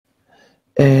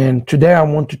And today I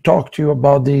want to talk to you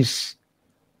about these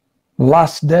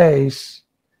last days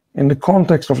in the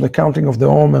context of the counting of the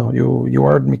Omer. You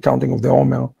heard me counting of the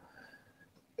Omer.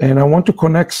 And I want to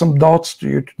connect some dots to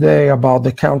you today about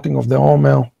the counting of the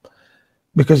Omer.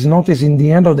 Because notice in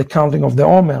the end of the counting of the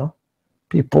Omer,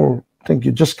 people think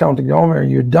you're just counting the Omer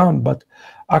and you're done. But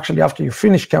actually after you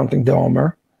finish counting the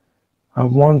Omer, I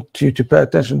want you to pay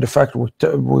attention to the fact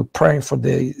we're praying for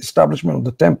the establishment of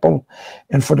the temple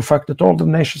and for the fact that all the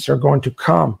nations are going to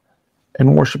come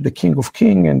and worship the King of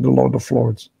Kings and the Lord of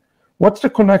Lords. What's the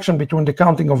connection between the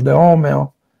counting of the Omer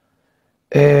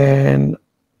and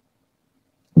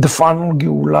the final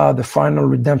Geulah, the final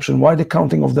redemption? Why the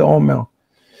counting of the Omer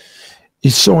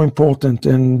is so important?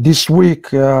 And this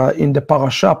week in the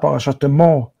Parashat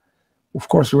Emor, of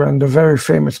course, we're in the very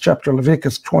famous chapter,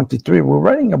 Leviticus 23. We're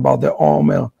writing about the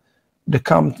Omer, the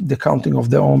counting of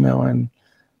the Omer. And I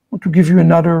want to give you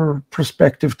another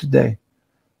perspective today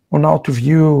on how to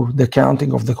view the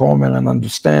counting of the Omer and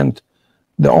understand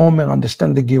the Omer,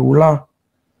 understand the Geulah.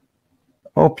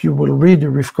 I hope you will read the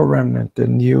Rivkah Remnant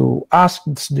and you ask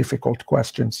these difficult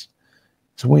questions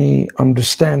so we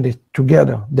understand it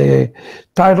together. The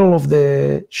title of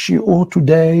the shiur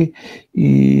today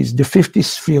is the 50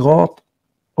 Sfirot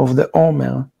of the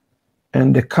Omer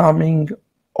and the coming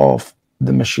of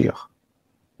the Mashiach.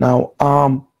 Now,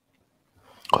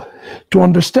 to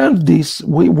understand this,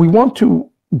 we want to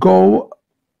go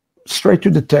straight to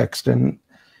the text, and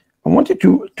I want you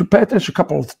to pay attention to a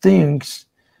couple of things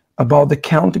about the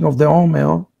counting of the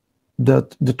Omer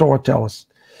that the Torah tells us.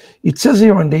 It says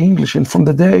here in the English, and from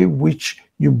the day which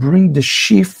you bring the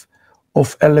sheaf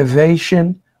of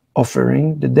elevation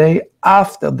offering, the day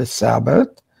after the Sabbath,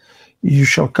 you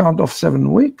shall count off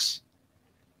 7 weeks.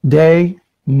 They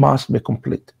must be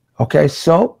complete. Okay,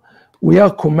 so we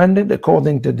are commanded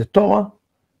according to the Torah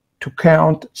to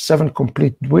count 7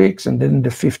 complete weeks, and then the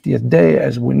 50th day,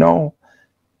 as we know,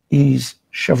 is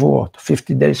Shavuot,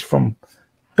 50 days from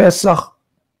Pesach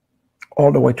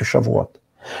all the way to Shavuot.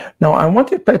 Now, I want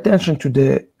you to pay attention to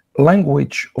the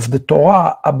language of the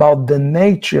Torah about the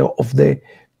nature of the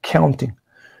counting.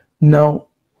 Now,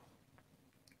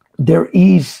 there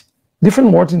is different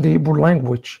words in the Hebrew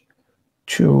language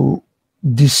to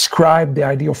describe the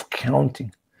idea of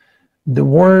counting. The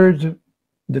word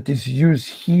that is used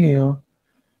here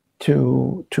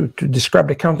to describe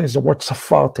the counting is the word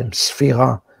safartem,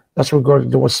 sfira. That's where we got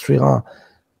the word sfira.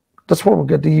 That's where we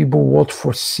get the Hebrew word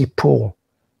for sipur,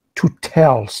 to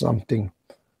tell something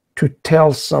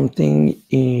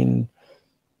in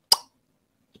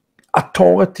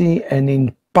authority and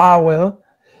in power.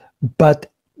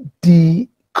 But the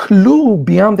clue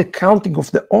beyond the counting of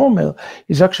the Omer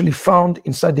is actually found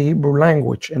inside the Hebrew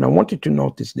language. And I want you to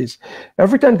notice this.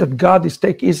 Every time that God is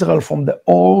taking Israel from the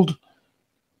old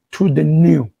to the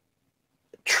new,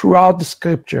 throughout the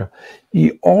scripture,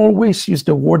 he always used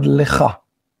the word lecha.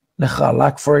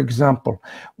 Like, for example,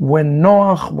 when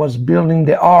Noah was building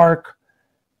the ark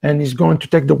and he's going to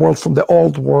take the world from the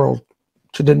old world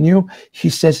to the new, he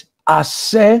says,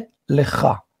 aseh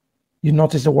lecha. You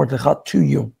notice the word lecha, to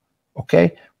you.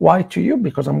 Okay? Why to you?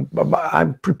 Because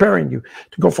I'm preparing you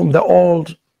to go from the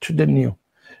old to the new.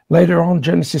 Later on,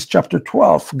 Genesis chapter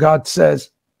 12, God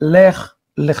says, lech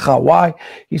lecha. Why?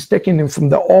 He's taking him from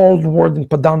the old world in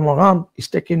Padan Aram, he's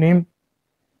taking him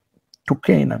to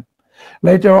Canaan.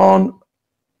 Later on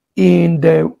in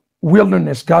the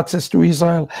wilderness, God says to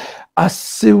Israel,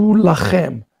 Asiu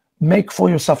lachem, make for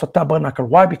yourself a tabernacle.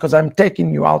 Why? Because I'm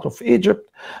taking you out of Egypt.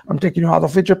 I'm taking you out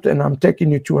of Egypt and I'm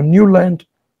taking you to a new land.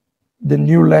 The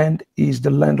new land is the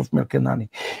land of milk and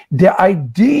honey. The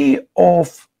idea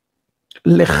of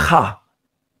lecha,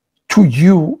 to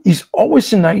you, is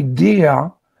always an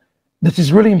idea that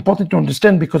is really important to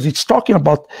understand because it's talking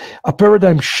about a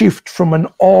paradigm shift from an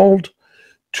old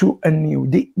to a new.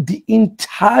 The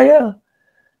entire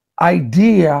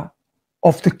idea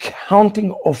of the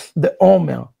counting of the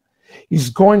Omer is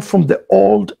going from the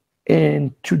old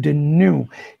and to the new.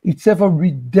 It's a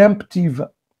redemptive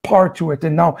part to it.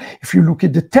 And now, if you look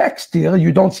at the text here,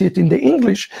 you don't see it in the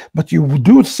English, but you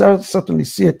do certainly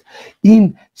see it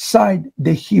inside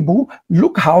the Hebrew.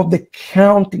 Look how the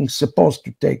counting is supposed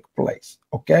to take place,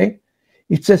 okay?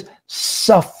 It says,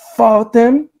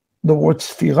 safartem, the word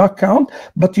sfira, count,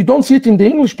 but you don't see it in the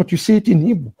English, but you see it in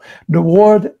Hebrew. The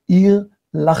word ir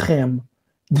lachem,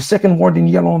 the second word in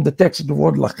yellow on the text, the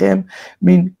word lachem,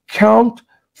 mean count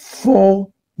for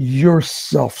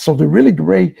yourself. So the really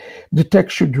way the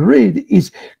text should read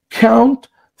is count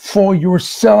for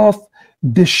yourself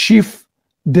the sheaf,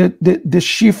 the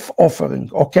sheaf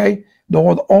offering, okay? The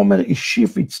word Omer is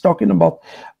sheaf. It's talking about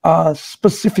a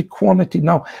specific quantity.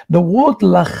 Now, the word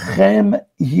lachem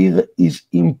here is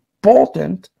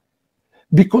important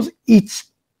because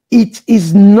it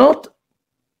is not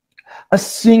a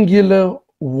singular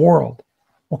word.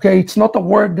 Okay, it's not a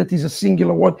word that is a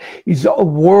singular word. It's a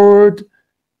word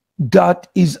that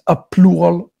is a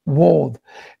plural word.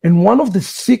 And one of the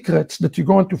secrets that you're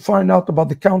going to find out about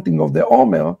the counting of the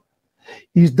Omer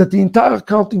is that the entire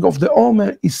counting of the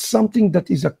Omer is something that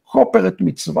is a corporate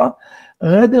mitzvah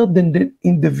rather than the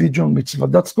individual mitzvah.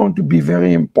 That's going to be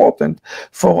very important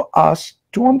for us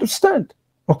to understand.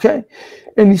 Okay?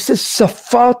 And he says,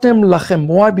 Safartem lachem.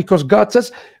 Why? Because God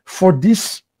says, for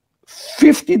these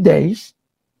 50 days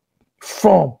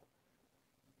from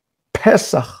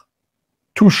Pesach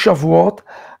to Shavuot,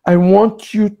 I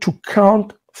want you to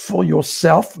count for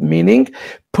yourself, meaning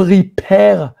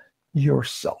prepare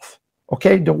yourself.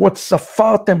 Okay, the word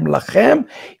safartem lachem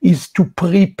is to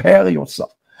prepare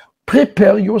yourself.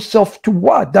 Prepare yourself to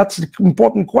what? That's the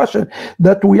important question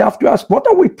that we have to ask. What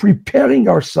are we preparing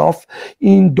ourselves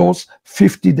in those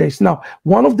 50 days? Now,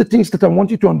 one of the things that I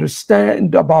want you to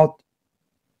understand about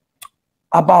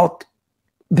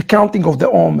the counting of the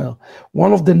Omer,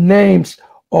 one of the names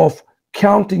of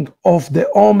counting of the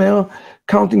Omer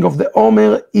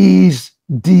is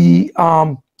the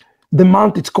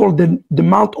mount. It's called the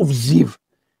Mount of Ziv.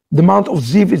 The Mount of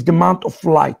Ziv is the Mount of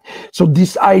Light. So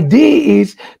this idea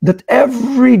is that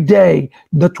every day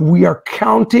that we are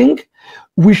counting,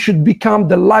 we should become,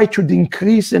 the light should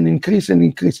increase and increase and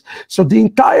increase. So the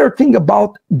entire thing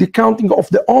about the counting of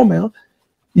the Omer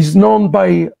is known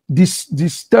by this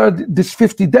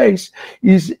 50 days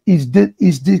is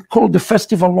called the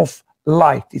Festival of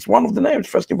Light. It's one of the names,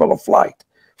 Festival of Light,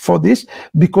 for this,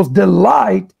 because the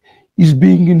light is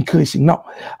being increasing. Now,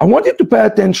 I want you to pay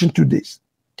attention to this.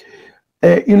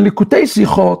 In Likutei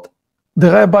Sichot,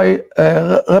 the Rabbi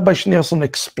Schneerson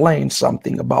explains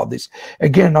something about this.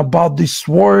 Again, about these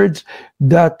words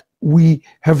that we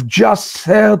have just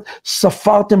heard,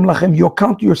 Safartem lachem, you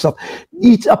count yourself.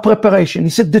 It's a preparation. He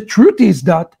said the truth is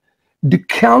that the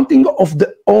counting of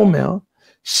the Omer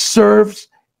serves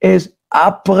as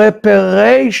a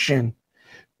preparation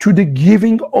to the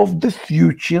giving of the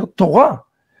future Torah,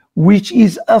 which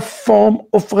is a form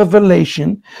of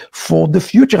revelation for the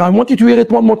future. I want you to hear it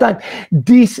one more time.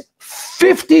 This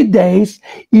 50 days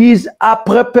is a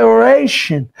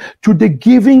preparation to the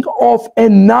giving of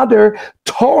another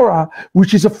Torah,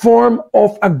 which is a form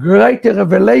of a greater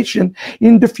revelation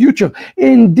in the future.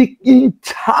 In the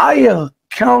entire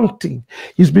counting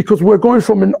is because we're going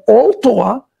from an old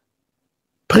Torah,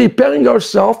 preparing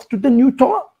ourselves to the new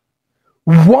Torah.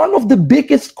 One of the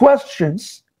biggest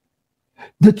questions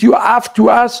that you have to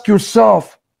ask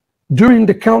yourself during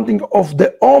the counting of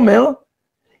the Omer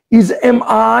is, am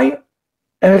I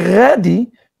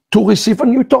ready to receive a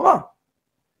new Torah?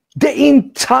 The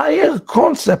entire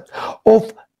concept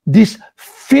of these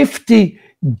 50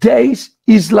 days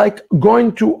is like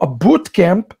going to a boot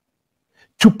camp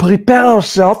to prepare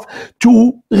ourselves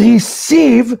to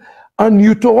receive a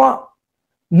new Torah.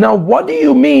 Now, what do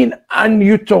you mean a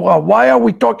new Torah? Why are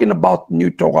we talking about new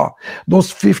Torah,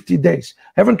 those 50 days?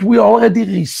 Haven't we already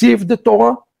received the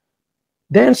Torah?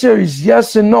 The answer is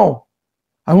yes and no.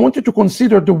 I want you to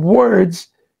consider the words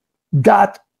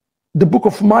that the book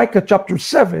of Micah chapter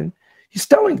 7 is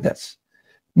telling us.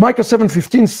 Micah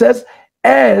 7:15 says,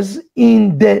 as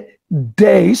in the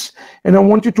days, and I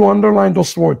want you to underline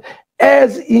those words,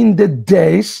 as in the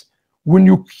days when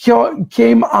you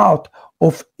came out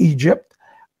of Egypt,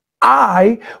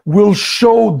 I will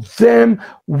show them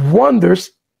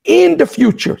wonders in the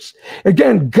futures.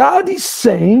 Again, God is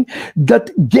saying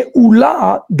that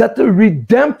Geulah, that the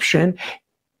redemption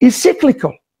is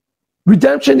cyclical.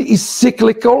 Redemption is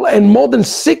cyclical, and more than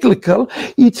cyclical,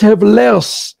 it have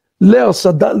layers,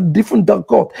 different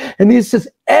darkot. And he says,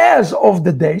 as of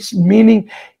the days, meaning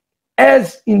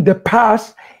as in the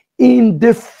past, in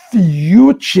the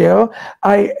future,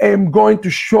 I am going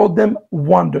to show them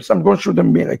wonders. I'm going to show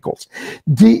them miracles.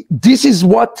 This is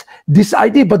what this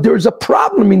idea, but there is a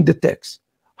problem in the text.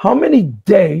 How many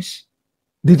days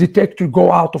did it take to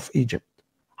go out of Egypt?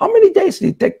 How many days did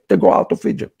it take to go out of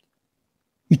Egypt?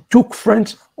 It took,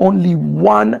 friends, only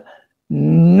one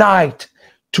night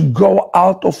to go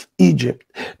out of Egypt.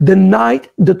 The night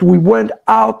that we went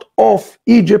out of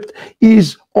Egypt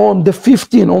is on the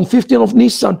 15th. On 15th of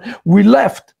Nisan, we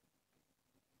left.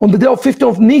 On the day of 15th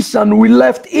of Nisan, we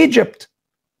left Egypt.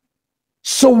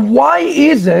 So why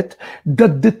is it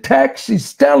that the text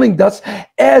is telling us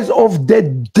as of the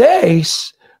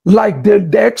days like the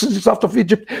exodus out of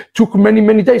Egypt took many,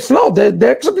 many days. No, the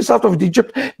exodus out of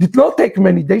Egypt did not take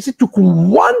many days. It took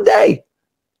one day.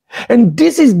 And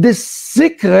this is the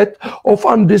secret of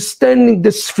understanding the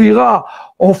Sfirah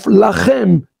of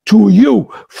Lachem to you,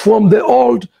 from the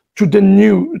old to the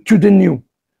new.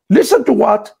 Listen to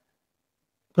what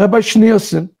Rabbi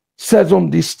Schneerson says on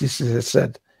this. This is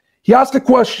said. He asked the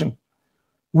question,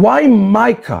 why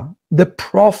Micah, the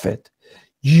prophet,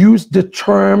 used the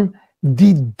term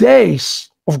the days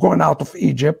of going out of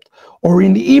Egypt, or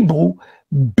in Hebrew,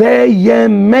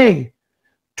 beyemei,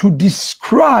 to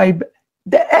describe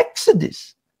the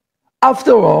Exodus.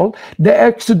 After all, the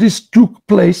Exodus took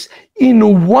place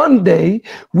in one day,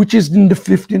 which is in the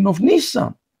 15th of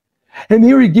Nisan. And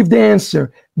here he gives the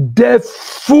answer. The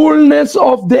fullness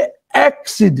of the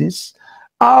Exodus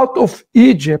out of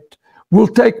Egypt will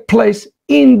take place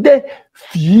in the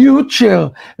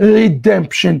future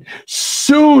redemption,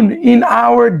 soon in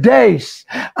our days.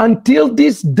 Until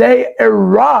this day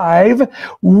arrive,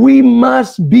 we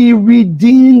must be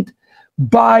redeemed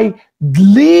by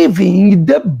leaving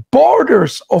the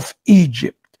borders of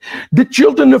Egypt. The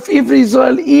children of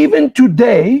Israel, even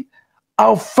today,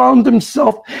 are found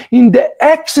themselves in the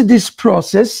Exodus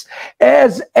process.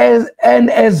 As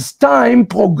time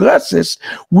progresses,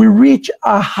 we reach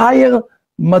a higher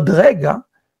madrega,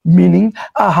 meaning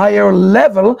a higher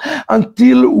level,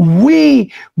 until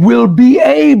we will be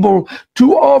able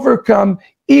to overcome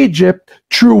Egypt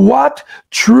through what?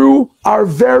 Through our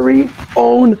very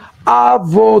own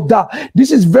avodah.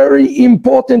 This is very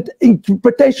important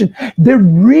interpretation. The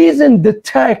reason the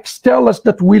text tells us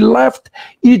that we left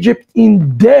Egypt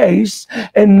in days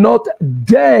and not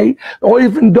day, or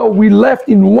even though we left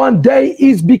in one day,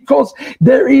 is because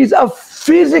there is a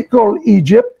physical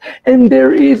Egypt and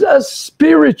there is a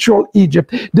spiritual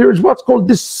Egypt. There is what's called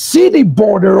the city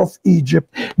border of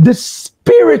Egypt, the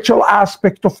spiritual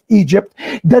aspect of Egypt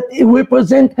that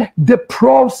represent the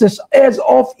process as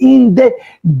of in the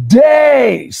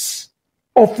days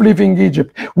of living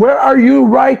Egypt. Where are you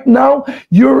right now?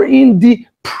 You're in the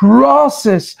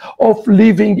process of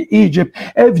leaving Egypt.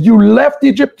 Have you left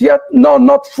Egypt yet? No,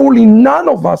 not fully. None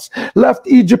of us left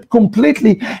Egypt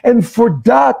completely. And for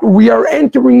that, we are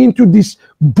entering into this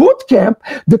boot camp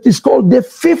that is called the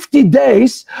 50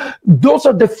 days. Those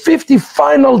are the 50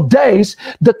 final days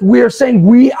that we are saying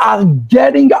we are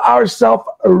getting ourselves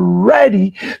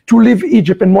ready to leave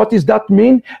Egypt. And what does that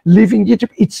mean? Leaving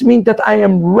Egypt, it means that I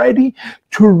am ready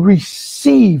to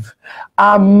receive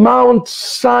a Mount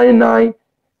Sinai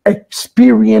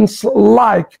experience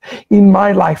like in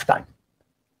my lifetime.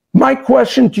 My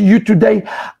question to you today,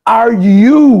 are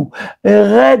you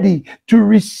ready to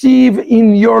receive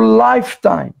in your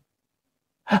lifetime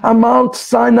a Mount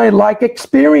Sinai-like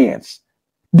experience?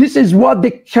 This is what the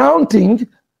counting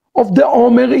of the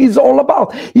Omer is all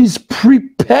about. He's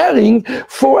preparing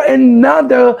for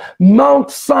another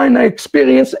Mount Sinai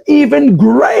experience even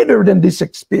greater than this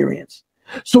experience.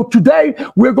 So today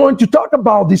we're going to talk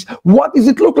about this. What does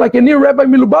it look like? And here Rabbi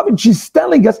Milubavitch is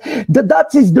telling us that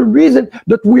that is the reason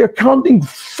that we are counting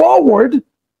forward.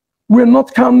 We're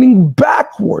not counting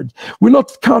backward. We're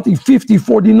not counting 50,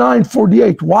 49,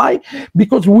 48. Why?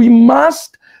 Because we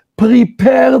must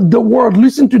prepare the world.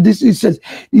 Listen to this.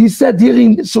 He said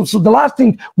here so the last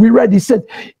thing we read, he said,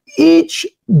 each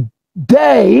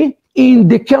day in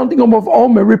the counting of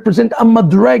Omer represent a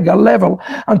madrega level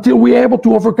until we are able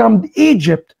to overcome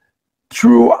Egypt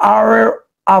through our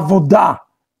avodah.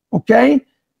 Okay?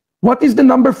 What is the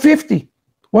number 50?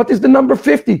 What is the number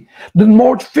 50? The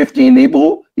word 50 in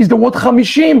Hebrew is the word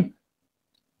chamishim.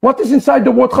 What is inside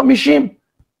the word chamishim?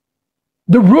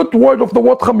 The root word of the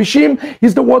word chamishim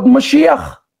is the word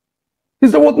Mashiach.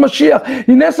 Is the word Mashiach.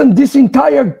 In essence, this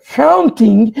entire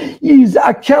counting is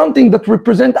a counting that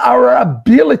represents our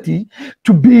ability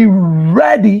to be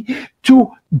ready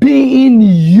to be in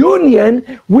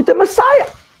union with the Messiah.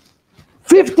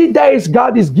 50 days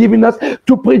God is giving us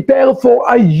to prepare for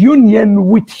a union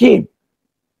with Him.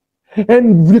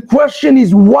 And the question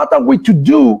is, what are we to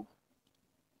do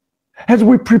as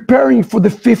we're preparing for the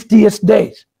 50th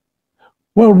days?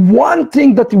 Well, one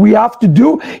thing that we have to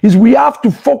do is we have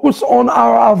to focus on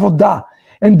our avodah.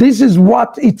 And this is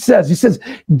what it says. It says,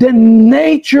 the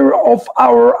nature of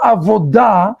our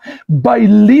avodah by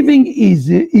leaving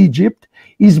Egypt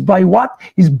is by what?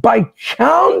 Is by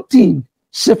counting.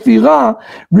 Sephirah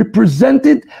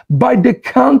represented by the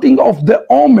counting of the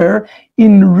Omer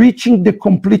in reaching the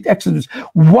complete Exodus.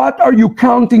 What are you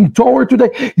counting toward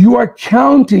today? You are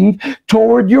counting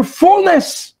toward your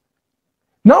fullness.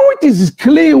 Now it is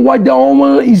clear why the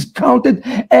Omer is counted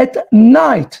at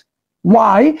night.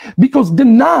 Why? Because the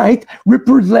night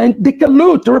represents the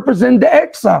kalut, represent the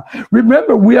exile.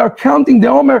 Remember, we are counting the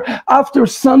Omer after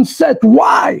sunset.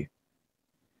 Why?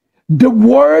 The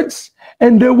words,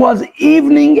 and there was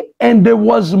evening and there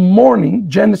was morning,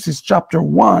 Genesis chapter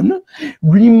 1,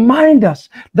 remind us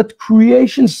that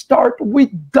creation starts with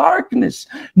darkness,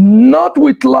 not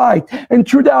with light. And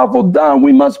through the Avodah,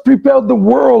 we must prepare the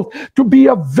world to be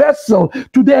a vessel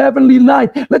to the heavenly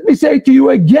light. Let me say to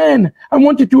you again, I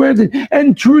want you to hear it.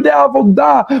 And through the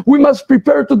Avodah, we must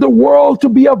prepare to the world to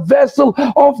be a vessel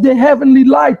of the heavenly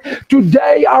light.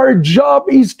 Today, our job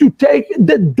is to take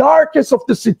the darkest of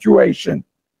the situation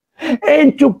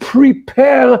and to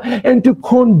prepare and to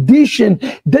condition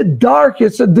the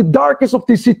darkest of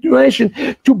the situation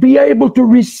to be able to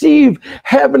receive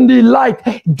heavenly light.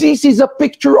 This is a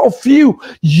picture of you.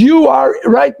 You are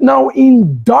right now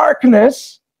in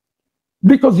darkness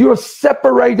because you're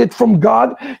separated from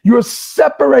God, you're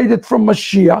separated from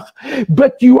Mashiach,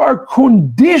 but you are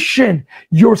conditioned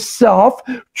yourself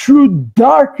through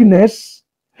darkness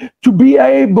to be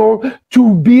able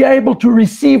to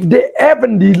receive the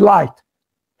heavenly light.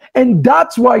 And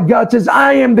that's why God says,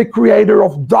 I am the creator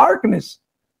of darkness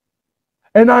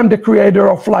and I'm the creator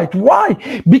of light.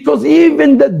 Why? Because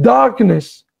even the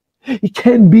darkness, it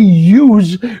can be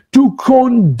used to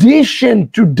condition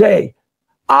today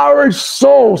our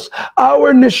souls,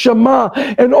 our neshama,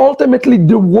 and ultimately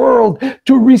the world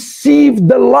to receive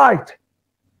the light.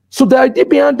 So the idea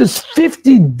behind this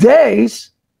 50 days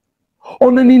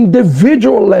on an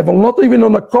individual level, not even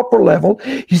on a corporate level,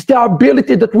 is the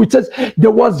ability that we says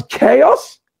there was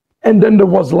chaos and then there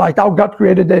was light. How God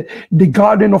created the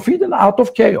Garden of Eden out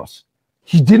of chaos.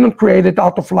 He didn't create it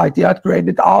out of light. He had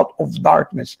created it out of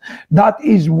darkness. That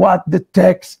is what the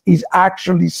text is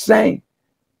actually saying.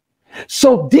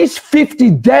 So these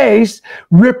 50 days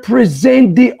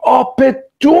represent the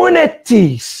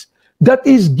opportunities that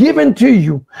is given to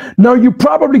you. Now you're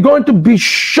probably going to be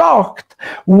shocked.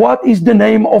 What is the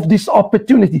name of this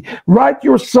opportunity? Write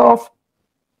yourself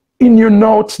in your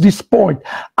notes this point.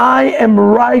 I am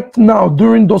right now,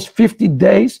 during those 50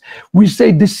 days, we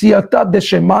say the Siyata de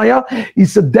Shemaya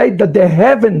is a day that the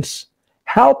heavens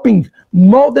helping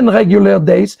more than regular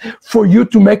days for you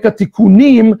to make a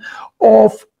tikkunim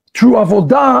of through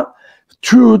avodah,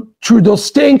 through those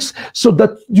things, so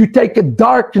that you take it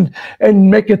dark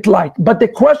and make it light. But the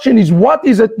question is, what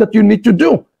is it that you need to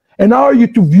do? And how are you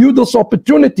to view those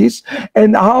opportunities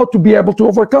and how to be able to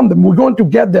overcome them? We're going to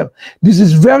get there. This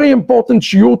is very important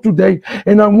shiur today,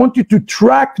 and I want you to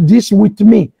track this with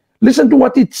me. Listen to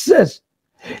what it says.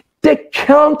 The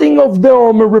counting of the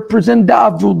Omer represents the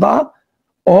avodah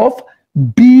of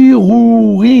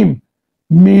birurim,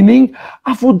 meaning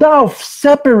avodah of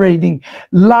separating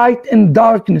light and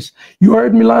darkness. You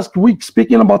heard me last week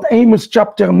speaking about Amos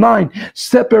chapter 9,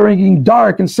 separating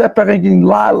dark and separating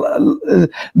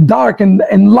dark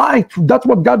and light. That's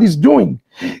what God is doing.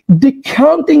 The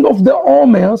counting of the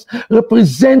Omers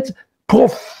represents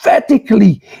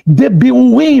prophetically the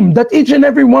birurim that each and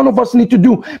every one of us need to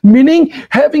do, meaning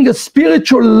having a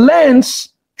spiritual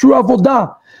lens through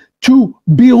avodah, to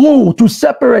birur, to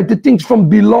separate the things from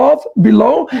below,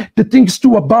 the things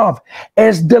to above.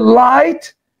 As the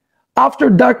light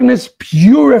after darkness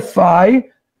purify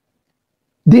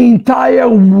the entire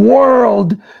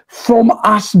world from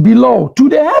us below to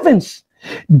the heavens.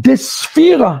 The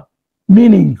Sfirot,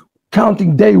 meaning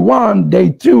counting day 1,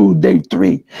 day 2, day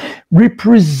 3,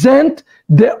 represent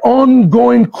the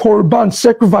ongoing korban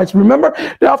sacrifice. Remember,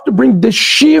 they have to bring the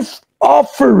sheaf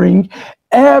offering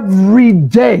every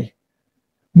day,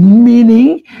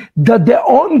 meaning that the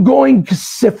ongoing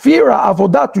Sephira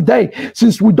Avodah today,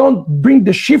 since we don't bring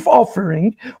the sheaf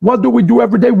offering, what do we do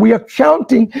every day? We are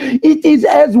counting. It is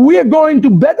as we are going to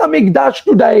Bet HaMikdash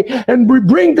today and we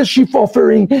bring the sheaf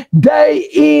offering day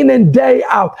in and day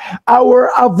out.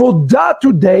 Our Avodah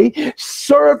today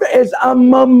serve as a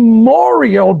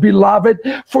memorial, beloved,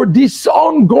 for this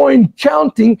ongoing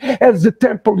counting as the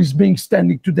temple is being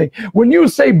standing today. When you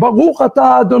say Baruch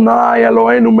Atah Adonai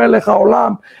Eloheinu Melech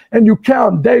HaOlam, and you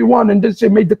count day 1 and then say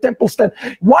made the temple stand.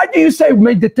 Why do you say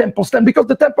made the temple stand? Because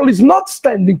the temple is not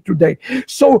standing today.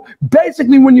 So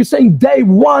basically when you're saying day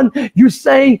 1, you're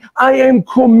saying I am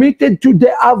committed to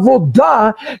the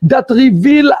avodah that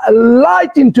reveal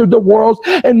light into the world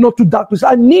and not to darkness.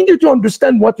 I need you to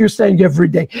understand what you're saying every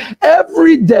day.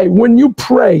 Every day when you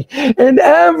pray and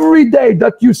every day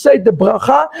that you say the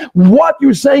bracha, what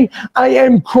you're saying, I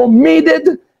am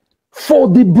committed for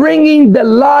the bringing the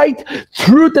light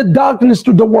through the darkness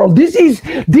to the world. This is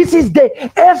the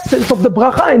essence of the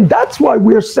bracha, and that's why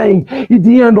we're saying at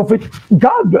the end of it,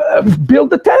 God, build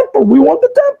the temple. We want the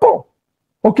temple.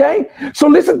 Okay, so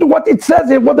listen to what it says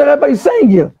here, what the Rabbi is saying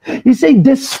here. He says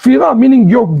the Sfirah, meaning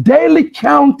your daily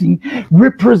counting,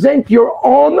 represent your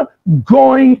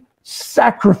ongoing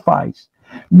sacrifice.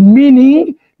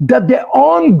 Meaning that the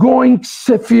ongoing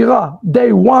Sefirah,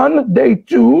 day 1, day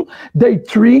 2, day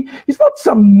 3, is not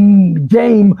some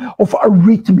game of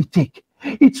arithmetic.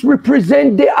 It's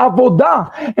represent the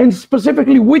avodah, and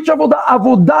specifically which avodah?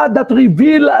 Avodah that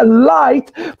reveal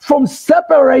light from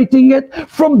separating it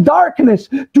from darkness.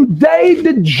 Today,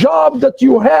 the job that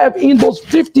you have in those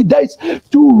 50 days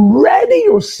to ready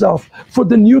yourself for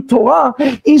the new Torah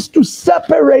is to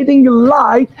separating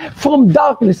light from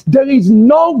darkness. There is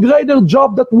no greater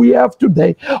job that we have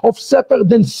today of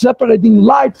than separating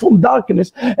light from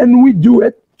darkness, and we do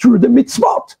it through the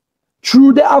mitzvot.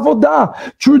 Through the avodah,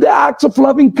 through the acts of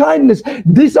loving kindness.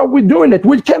 This are we doing it.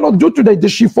 We cannot do today the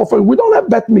shifofar. We don't have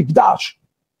Bet Mikdash.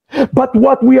 But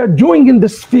what we are doing in the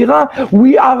Sfirah,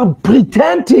 we are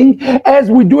pretending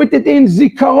as we do it in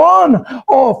Zikaron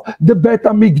of the Bet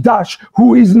Mikdash,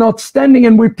 who is not standing,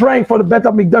 and we're praying for the Bet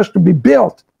Mikdash to be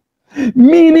built.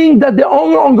 Meaning that the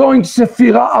ongoing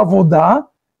Sefirah avodah,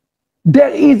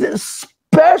 there is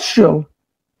special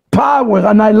power,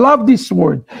 and I love this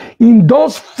word. In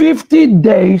those 50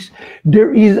 days,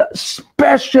 there is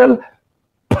special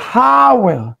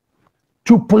power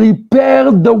to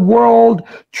prepare the world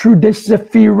through the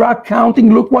Sefirah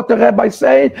counting. Look what the Rabbi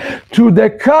said, to the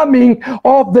coming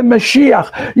of the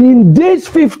Mashiach. In these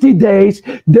 50 days,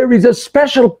 there is a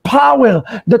special power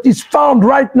that is found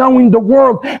right now in the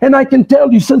world. And I can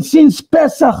tell you, since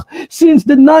Pesach, since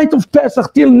the night of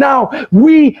Pesach till now,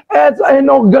 we as an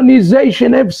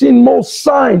organization have seen more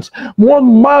signs, more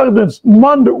wonders,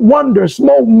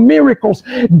 more miracles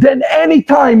than any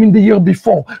time in the year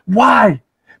before. Why?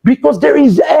 Because there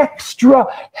is extra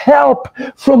help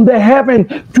from the heaven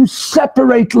to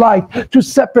separate light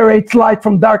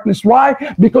from darkness.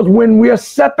 Why? Because when we are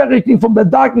separating from the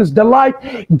darkness, the light,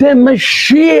 the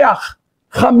Mashiach,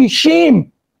 Chamishim.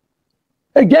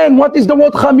 Again, what is the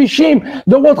word Chamishim?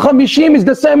 The word Chamishim is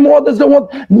the same word as the word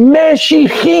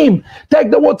Meshichim.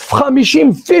 Take the word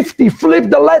Chamishim, 50, flip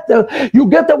the letter, you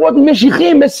get the word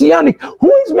Meshichim, Messianic.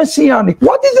 Who is Messianic?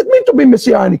 What does it mean to be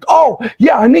Messianic? Oh,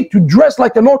 yeah, I need to dress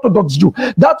like an Orthodox Jew.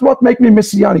 That's what makes me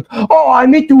Messianic. Oh, I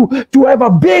need to have a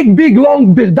big,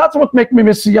 long beard. That's what makes me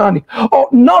Messianic. Oh,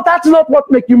 no, that's not what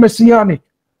makes you Messianic.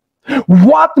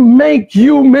 What makes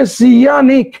you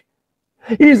Messianic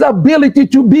is ability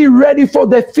to be ready for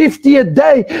the 50th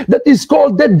day that is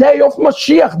called the day of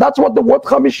Mashiach. That's what the word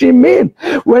Chamishim means.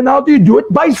 When how do you do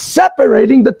it? By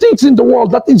separating the things in the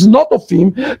world that is not of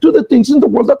him to the things in the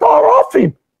world that are of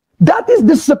him. That is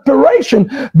the separation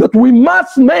that we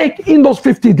must make in those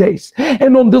 50 days.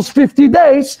 And on those 50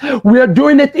 days, we are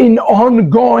doing it in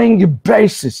ongoing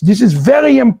basis. This is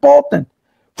very important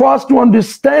for us to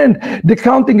understand the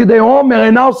counting of the Omer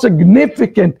and how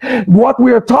significant what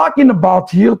we are talking about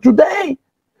here today.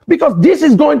 Because this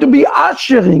is going to be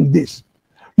ushering this.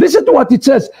 Listen to what it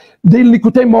says. The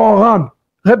Likutei Moharan,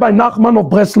 Rabbi Nachman of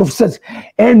Breslov says,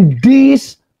 and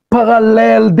this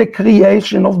parallel the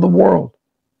creation of the world.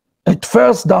 At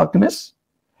first darkness,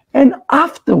 and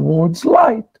afterwards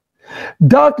light.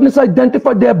 Darkness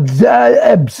identified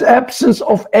the absence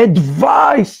of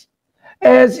advice,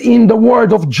 as in the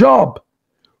word of Job.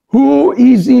 Who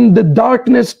is in the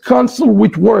darkness counsel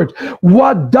with word?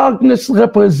 What darkness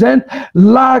represent?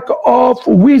 Lack of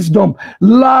wisdom,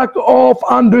 lack of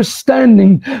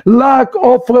understanding, lack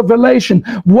of revelation.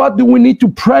 What do we need to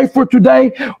pray for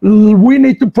today? We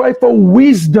need to pray for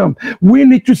wisdom. We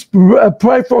need to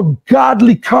pray for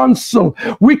godly counsel.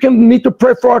 We need to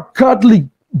pray for our godly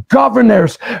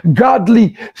governors,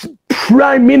 godly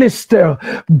prime minister,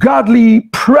 godly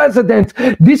president.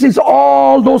 This is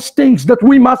all those things that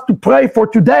we must pray for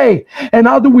today. And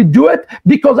how do we do it?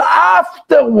 Because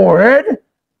afterward,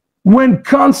 when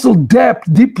counsel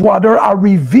depth, deep water are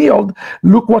revealed,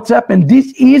 look what's happened.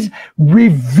 This is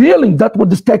revealing, that's what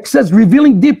the text says,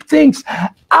 revealing deep things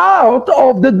out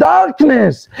of the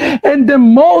darkness. And the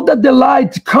more that the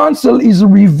light counsel is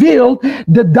revealed,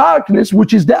 the darkness,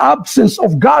 which is the absence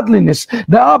of godliness,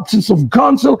 the absence of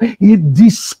counsel, is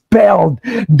dispelled.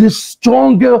 The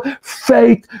stronger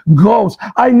faith grows.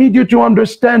 I need you to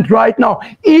understand right now,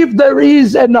 if there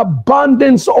is an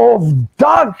abundance of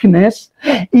darkness,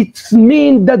 it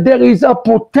means that there is a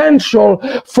potential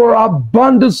for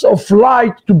abundance of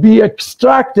light to be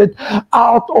extracted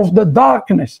out of the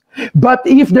darkness. But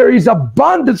if there is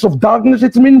abundance of darkness,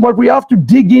 it means what we have to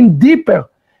dig in deeper.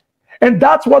 And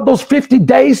that's what those 50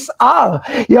 days are.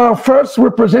 First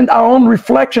represent our own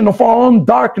reflection of our own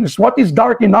darkness. What is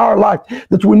dark in our life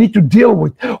that we need to deal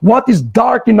with? What is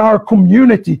dark in our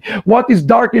community? What is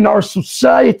dark in our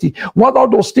society? What are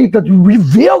those things that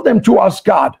reveal them to us,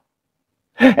 God?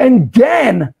 And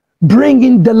then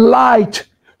bringing the light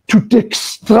to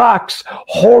extract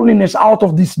holiness out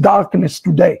of this darkness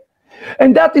today.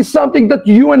 And that is something that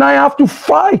you and I have to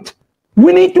fight.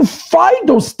 We need to fight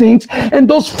those things, and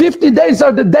those 50 days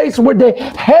are the days where the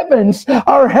heavens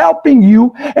are helping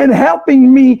you and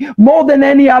helping me more than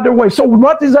any other way. So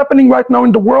what is happening right now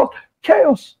in the world?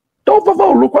 Chaos.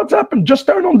 Tovavo, look what's happened. Just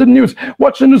turn on the news.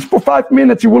 Watch the news for 5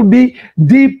 minutes. You will be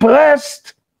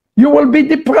depressed. You will be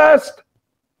depressed.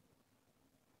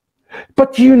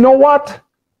 But you know what?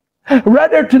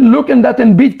 Rather to look at that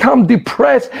and become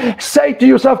depressed, say to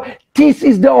yourself, this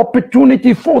is the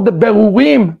opportunity for the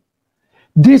Berurim.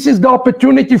 This is the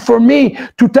opportunity for me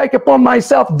to take upon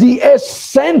myself the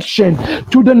ascension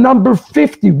to the number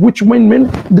 50, which will mean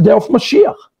the day of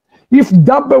Mashiach. If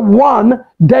number 1,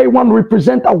 day 1,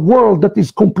 represent a world that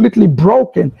is completely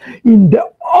broken in the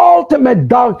ultimate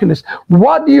darkness,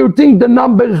 what do you think the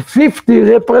number 50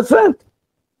 represent?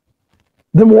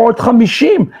 The word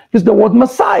Chamishim is the word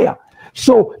Messiah.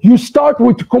 So you start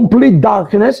with complete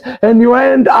darkness and you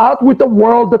end out with a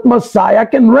world that Messiah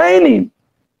can reign in.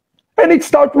 And it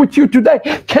starts with you today.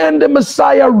 Can the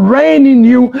Messiah reign in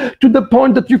you to the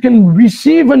point that you can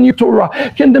receive a new Torah?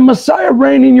 Can the Messiah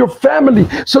reign in your family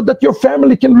so that your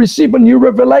family can receive a new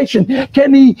revelation?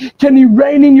 Can he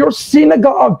reign in your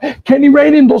synagogue? Can he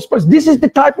reign in those places? This is the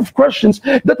type of questions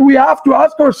that we have to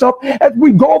ask ourselves as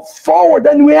we go forward.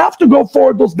 And we have to go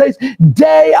forward those days,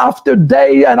 day after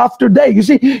day and after day. You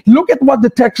see, look at what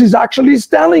the text is actually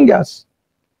telling us.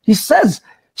 He says,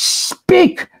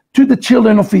 speak to the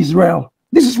children of Israel.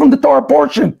 This is from the Torah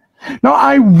portion. Now,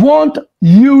 I want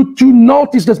you to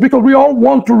notice this because we all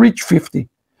want to reach 50.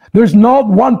 There's not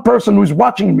one person who's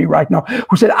watching me right now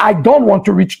who said, I don't want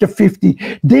to reach the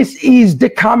 50. This is the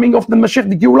coming of the Mashiach,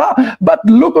 the Geulah. But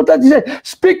look what that he said.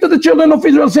 Speak to the children of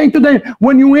Israel, saying to them,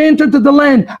 when you enter to the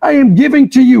land I am giving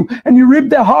to you, and you reap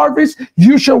the harvest,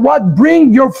 you shall what?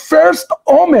 Bring your first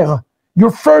Omer, your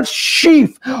first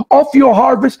sheaf of your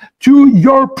harvest to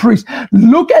your priest.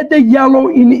 Look at the yellow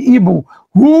in Hebrew.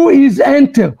 Who is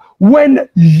enter? When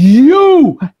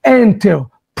you enter,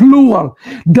 plural.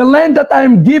 The land that I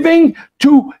am giving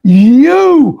to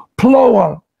you,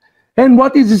 plural. And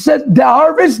what is it said? The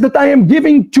harvest that I am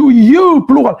giving to you,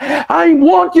 plural. I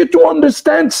want you to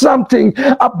understand something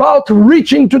about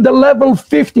reaching to the level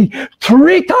 50.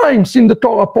 3 times in the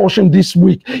Torah portion this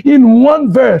week, in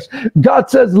one verse, God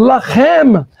says,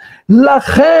 Lachem,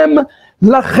 Lachem,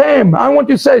 Lachem. I want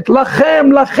you to say it.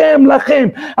 Lachem, Lachem,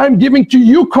 Lachem. I'm giving to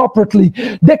you corporately.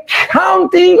 The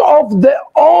counting of the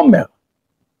Omer,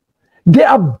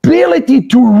 the ability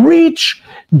to reach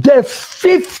the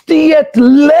 50th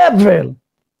level,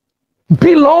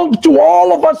 belongs to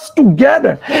all of us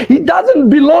together. It doesn't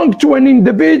belong to an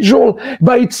individual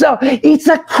by itself. It's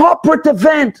a corporate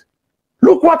event.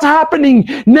 Look what's happening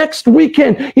next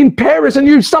weekend in Paris.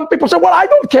 And some people say, well, I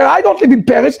don't care. I don't live in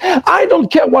Paris. I don't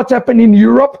care what's happening in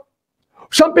Europe.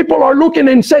 Some people are looking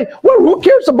and say, well, who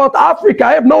cares about Africa?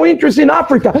 I have no interest in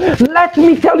Africa. Let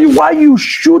me tell you why you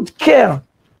should care.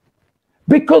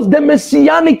 Because the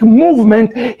Messianic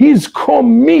movement is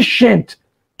commissioned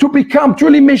to become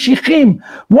truly Meshichim.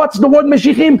 What's the word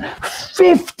Meshichim?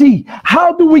 50.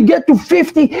 How do we get to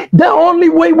 50? The only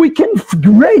way we can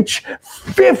reach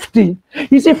 50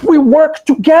 is if we work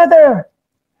together.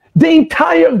 The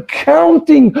entire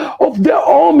counting of the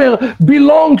Omer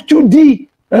belongs to the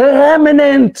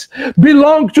remnant,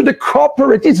 belong to the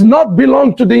corporate. It's not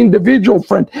belong to the individual,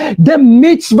 friend. The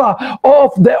mitzvah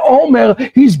of the Omer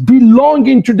is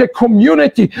belonging to the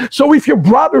community. So if your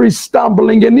brother is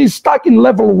stumbling and he's stuck in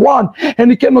level 1 and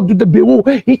he cannot do the biru,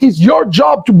 it is your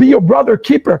job to be your brother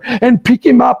keeper and pick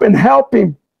him up and help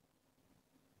him.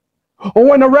 Or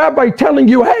when a rabbi telling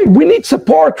you, hey, we need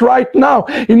support right now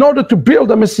in order to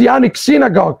build a Messianic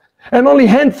synagogue, and only a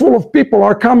handful of people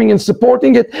are coming and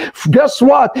supporting it, guess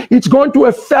what? It's going to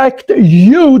affect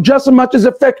you just as much as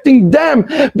affecting them,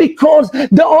 because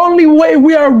the only way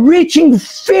we are reaching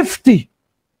 50,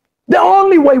 the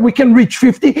only way we can reach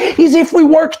 50 is if we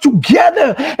work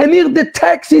together. And here the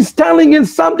text is telling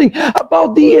us something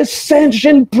about the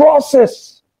ascension process.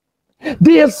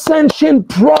 The ascension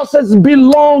process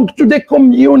belongs to the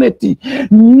community,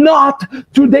 not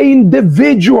to the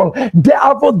individual. The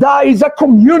Avodah is a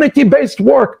community-based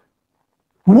work.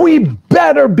 We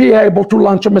better be able to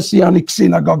launch a Messianic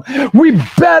synagogue. We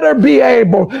better be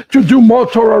able to do more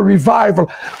Torah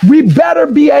revival. We better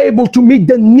be able to meet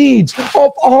the needs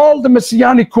of all the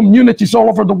Messianic communities all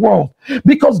over the world.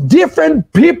 Because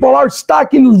different people are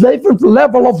stuck in different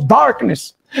level of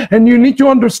darkness. And you need to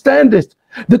understand it.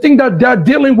 The thing that they're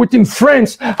dealing with in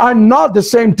France are not the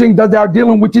same thing that they are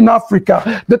dealing with in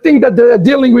Africa. The thing that they're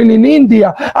dealing with in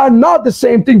India are not the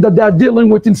same thing that they're dealing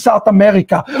with in South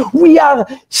America. We are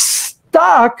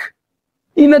stuck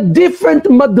in a different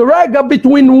madrega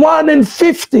between 1 and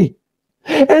 50.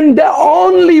 And the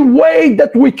only way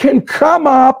that we can come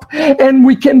up and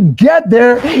we can get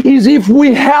there is if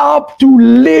we help to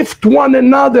lift one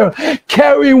another,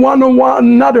 carry one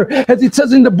another, as it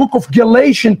says in the book of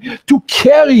Galatians, to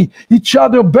carry each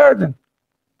other's burden.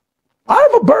 I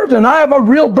have a burden. I have a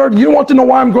real burden. You want to know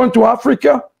why I'm going to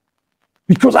Africa?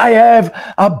 Because I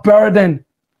have a burden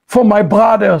for my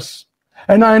brothers.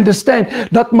 And I understand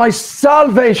that my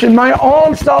salvation, my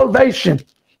own salvation,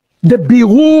 the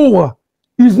birur,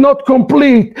 is not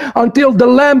complete until the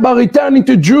Lamb are returning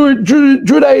to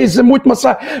Judaism with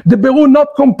Messiah. The birur not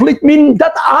complete, meaning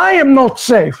that I am not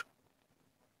saved.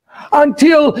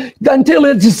 Until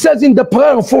it says in the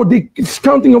prayer for the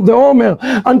counting of the Omer,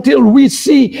 until we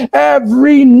see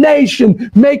every nation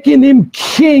making him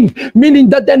king, meaning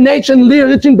that the nation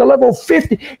reaching the level of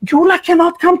 50. Geula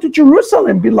cannot come to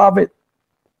Jerusalem, beloved.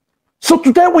 So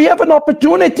today we have an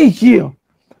opportunity here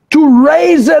to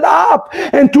raise it up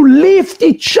and to lift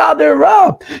each other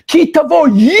up.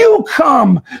 Kitavo, you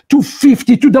come to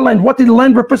 50, to the land. What did the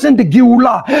land represent? The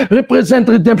Geula, represent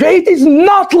redemption. It is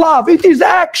not love, it is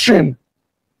action.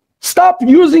 Stop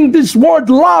using this word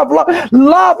love.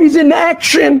 Love is in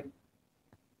action.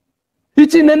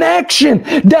 It's in an action.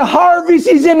 The harvest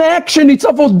is in action. It's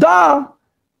avodah.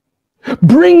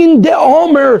 Bringing the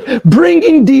Omer,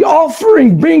 bringing the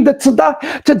offering, bring the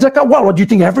tzedakah. Well, what do you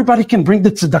think? Everybody can bring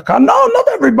the tzedakah? No, not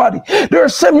everybody. There are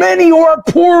so many who are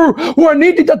poor, who are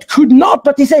needy, that could not.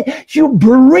 But he said, you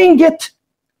bring it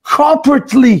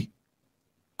corporately.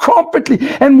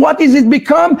 And what is it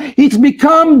become? It's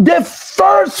become the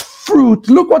first fruit.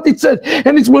 Look what it said.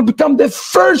 And it will become the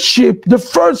first sheep, the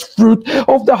first fruit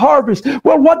of the harvest.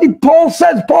 Well, what did Paul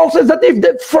say? Paul says that if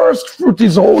the first fruit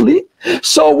is holy,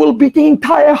 so will be the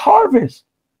entire harvest.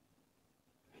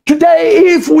 Today,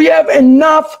 if we have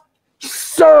enough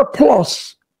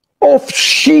surplus of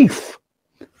sheaf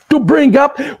to bring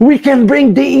up, we can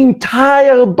bring the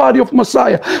entire body of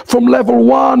Messiah from level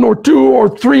 1 or 2 or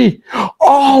 3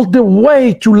 all the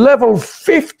way to level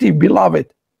 50,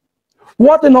 beloved.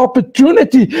 What an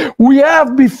opportunity we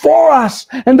have before us.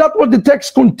 And that's what the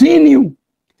text continue.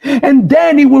 And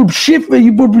then he will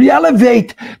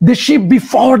elevate the sheep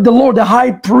before the Lord, the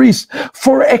high priest,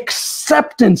 for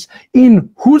acceptance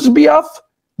in whose behalf?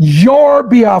 Your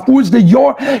behalf. Who is the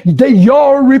your? The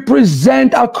your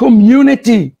represent a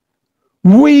community.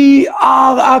 We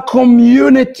are a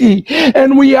community,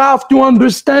 and we have to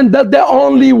understand that the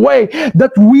only way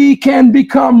that we can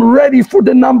become ready for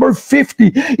the number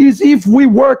 50 is if we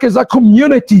work as a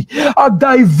community, a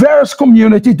diverse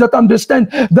community that understand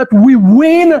that we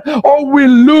win or we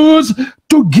lose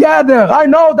together. I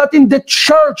know that in the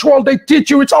church world they teach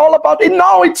you it's all about it.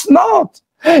 No, it's not.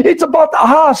 It's about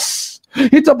us.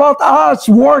 It's about us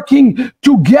working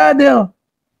together.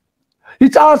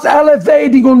 It's us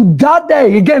elevating on that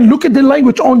day. Again, look at the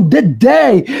language. On the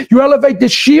day you elevate the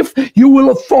sheaf, you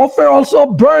will offer also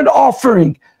a burnt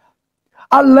offering,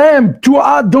 a lamb to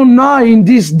Adonai in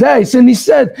these days. And he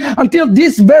said, until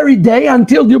this very day,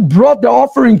 until you brought the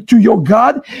offering to your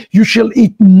God, you shall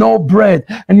eat no bread,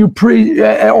 and you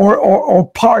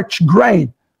or parched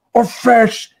grain, or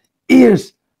fresh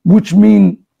ears, which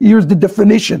mean, here's the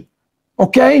definition,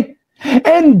 okay?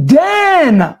 And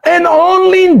then, and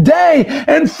only day,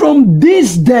 and from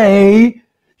this day,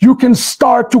 you can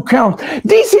start to count.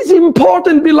 This is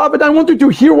important, beloved. I want you to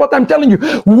hear what I'm telling you.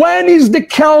 When is the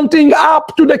counting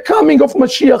up to the coming of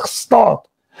Mashiach start?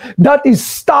 That is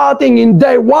starting in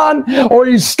day 1, or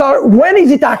when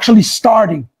is it actually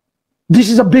starting?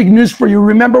 This is a big news for you.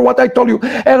 Remember what I told you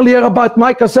earlier about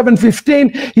Micah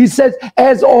 7:15? He says,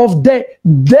 as of the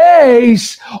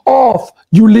days of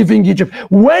you leaving Egypt.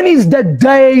 When is the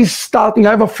days starting?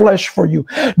 I have a flash for you.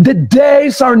 The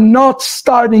days are not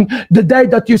starting the day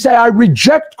that you say, I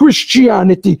reject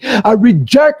Christianity, I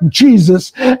reject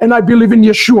Jesus, and I believe in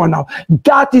Yeshua now.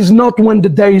 That is not when the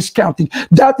day is counting.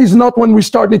 That is not when we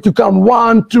started to count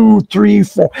 1, 2, 3,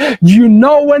 4. You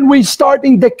know when we're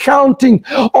starting the counting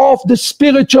of the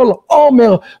spiritual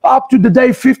Omer up to the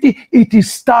day 50? It is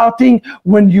starting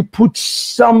when you put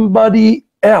somebody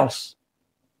else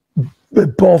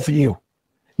above you.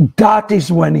 That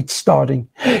is when it's starting.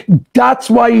 That's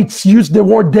why it's used the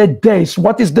word dead days.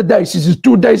 What is the days? Is it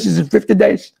 2 days? Is it 50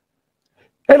 days?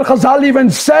 And Chazal even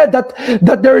said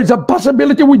that there is a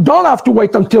possibility we don't have to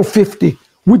wait until 50.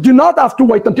 We do not have to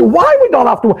wait until. Why we don't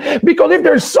have to wait? Because if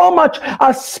there's so much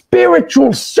a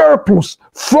spiritual surplus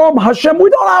from Hashem, we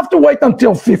don't have to wait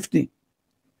until 50.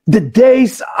 The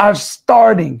days are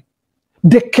starting.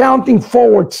 The counting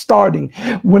forward starting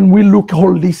when we look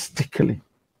holistically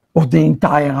of the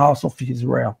entire house of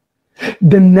Israel.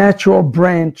 The natural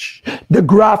branch, the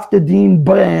grafted in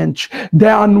branch, the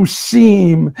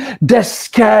anusim, the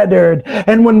scattered.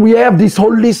 And when we have this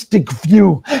holistic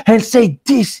view and say,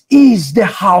 this is the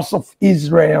house of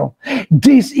Israel,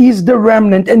 this is the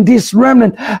remnant, and this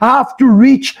remnant have to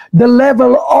reach the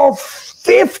level of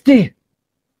 50.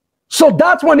 So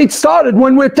that's when it started,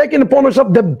 when we're taking upon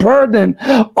ourselves the burden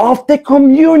of the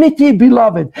community,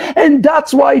 beloved. And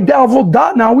that's why the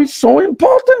avodah now is so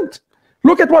important.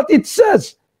 Look at what it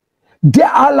says. The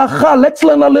halacha, let's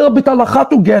learn a little bit halacha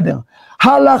together.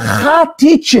 Halacha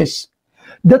teaches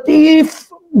that if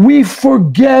we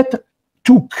forget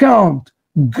to count,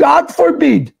 God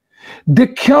forbid, the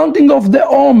counting of the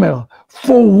Omer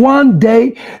for 1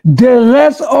 day, the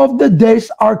rest of the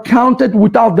days are counted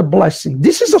without the blessing.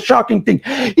 This is a shocking thing.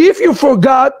 If you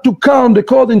forgot to count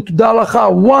according to the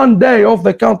halacha 1 day of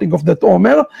the counting of the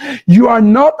Omer, you are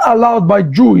not allowed by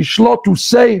Jewish law to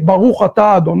say, Baruch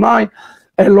atah Adonai,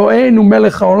 Eloheinu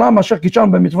melech haolam, asher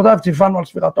kidshanu b'mitzvotav tzivanu al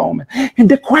Sfirat HaOmer. And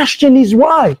the question is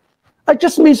why? I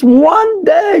just missed 1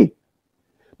 day.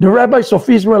 The rabbis of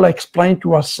Israel explained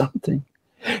to us something.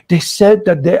 They said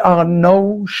that there are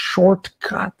no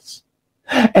shortcuts.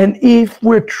 And if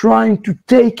we're trying to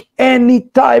take any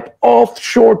type of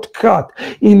shortcut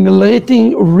in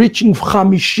reaching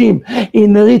Chamishim,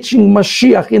 in reaching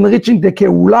Mashiach, in reaching the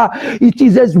Keulah, it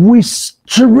is as we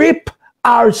strip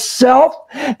ourselves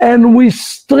and we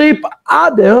strip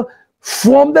others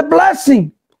from the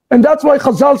blessing. And that's why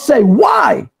Chazal say,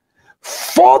 why?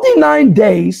 49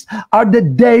 days are the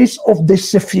days of the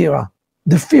Sephirah.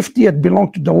 The 50th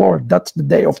belong to the Lord. That's the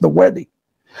day of the wedding.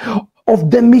 Of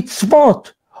the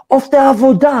mitzvot, of the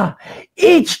avodah.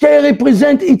 Each day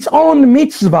represents its own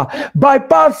mitzvah.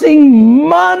 Bypassing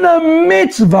mana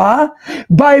mitzvah,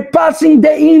 bypassing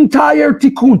the entire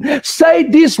tikkun. Say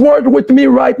this word with me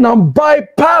right now.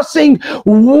 Bypassing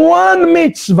one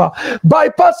mitzvah,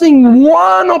 bypassing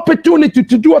one opportunity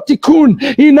to do a tikkun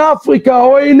in Africa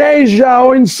or in Asia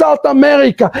or in South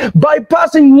America.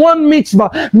 Bypassing one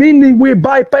mitzvah, meaning we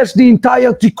bypass the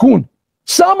entire tikkun.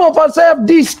 Some of us have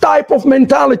this type of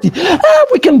mentality.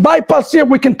 We can bypass here,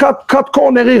 we can cut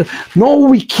corner here. No,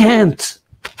 we can't.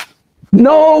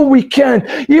 No, we can't.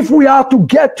 If we are to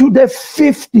get to the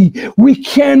 50, we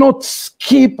cannot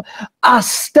skip a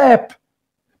step.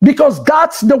 Because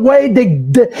that's the way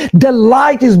the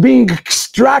light is being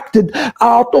extracted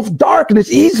out of darkness.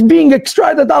 It's being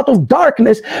extracted out of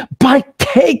darkness by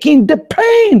taking the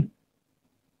pain.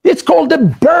 It's called the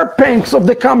birth pangs of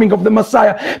the coming of the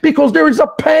Messiah, because there is a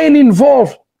pain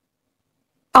involved.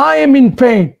 I am in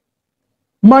pain.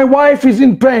 My wife is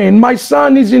in pain. My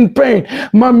son is in pain.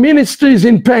 My ministry is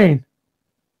in pain.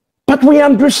 But we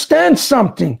understand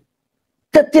something,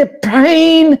 that the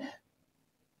pain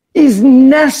is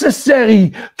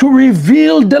necessary to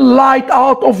reveal the light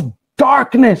out of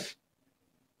darkness.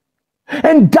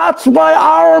 And that's why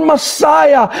our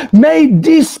Messiah made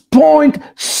this point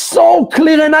so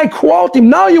clear, and I quote him.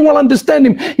 Now you will understand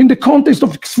him in the context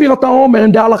of Sfirot HaOmer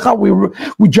and the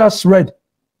halakha we just read.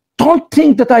 Don't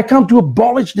think that I come to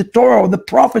abolish the Torah or the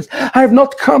prophets. I have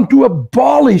not come to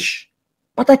abolish,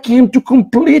 but I came to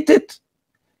complete it.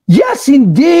 Yes,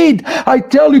 indeed, I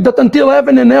tell you that until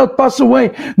heaven and earth pass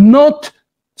away, not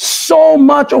so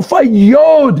much of a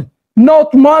yod,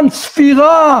 not one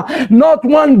sphira, not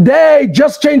one day,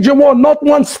 just change the word, not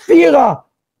one sphira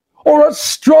or a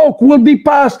stroke will be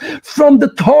passed from the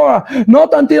Torah,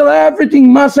 not until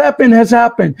everything must happen has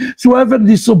happened. So whoever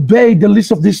disobey the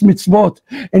least of these mitzvot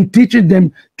and teaching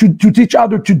them to teach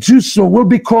others to do so will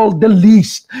be called the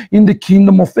least in the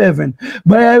kingdom of heaven.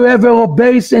 But whoever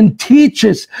obeys and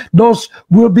teaches, those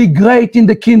will be great in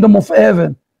the kingdom of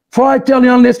heaven. For I tell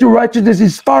you, unless your righteousness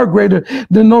is far greater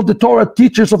than all the Torah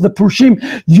teachers of the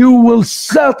Purushim, you will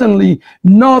certainly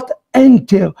not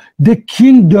enter the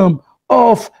kingdom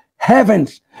of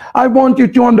heavens. I want you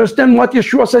to understand what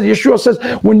Yeshua says. Yeshua says,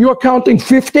 when you're counting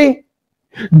 50,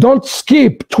 don't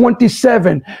skip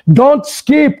 27. Don't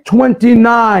skip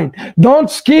 29. Don't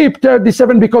skip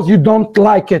 37 because you don't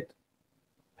like it.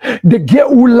 The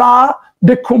Geulah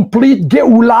the complete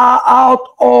Geulah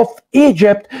out of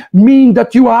Egypt means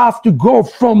that you have to go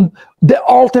from the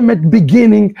ultimate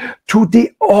beginning to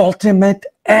the ultimate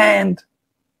end.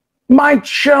 My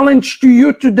challenge to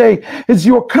you today is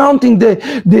you're counting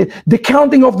the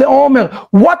counting of the Omer.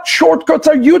 What shortcuts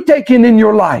are you taking in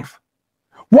your life?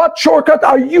 What shortcut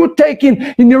are you taking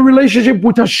in your relationship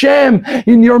with Hashem,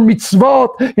 in your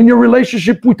mitzvot, in your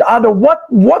relationship with others?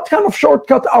 What kind of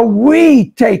shortcut are we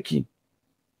taking?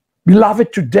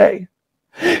 Beloved, today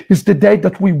is the day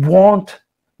that we want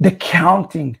the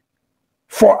counting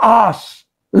for us.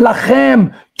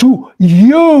 Lachem, to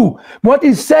you. What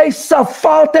it says,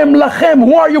 Safartem lachem.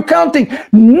 Who are you counting?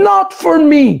 Not for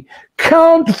me.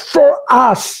 Count for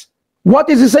us. What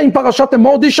is it saying, Parashat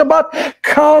Emor this Shabbat?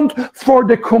 Count for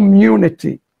the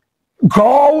community.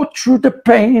 Go through the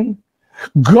pain.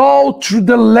 Go through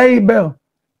the labor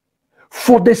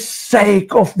for the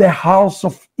sake of the house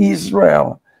of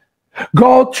Israel.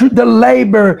 Go through the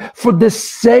labor for the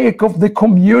sake of the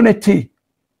community.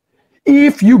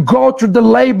 If you go through the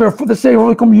labor for the sake of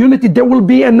the community, there will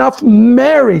be enough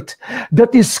merit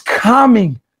that is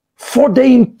coming for the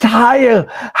entire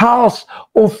house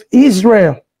of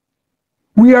Israel.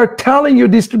 We are telling you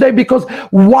this today because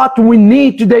what we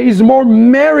need today is more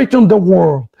merit in the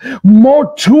world,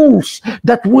 more tools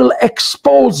that will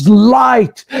expose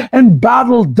light and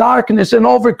battle darkness and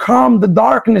overcome the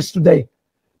darkness today.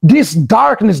 This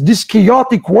darkness, this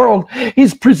chaotic world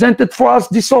is presented for us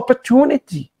this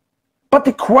opportunity. But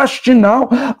the question now,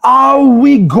 are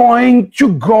we going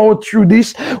to go through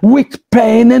this with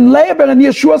pain and labor? And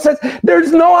Yeshua says,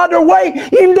 there's no other way.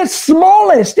 In the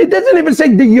smallest, it doesn't even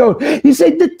say the yod. He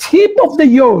said the tip of the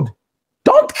yod.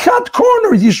 Don't cut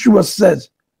corners, Yeshua says.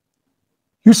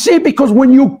 You see, because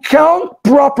when you count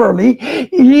properly,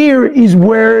 here is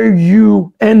where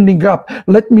you ending up.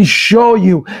 Let me show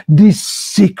you this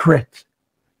secret.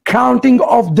 Counting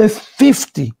of the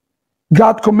 50.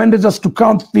 God commanded us to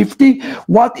count 50.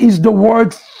 What is the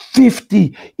word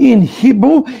 50 in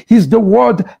Hebrew? Is the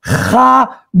word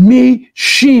chamishim.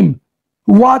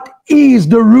 What is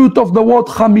the root of the word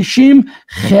chamishim?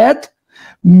 Chet,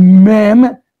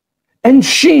 mem, and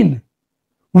shin.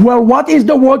 Well, what is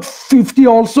the word 50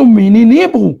 also mean in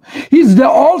Hebrew? Is there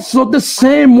also the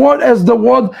same word as the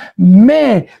word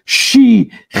meshichim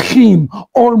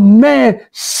or messianic?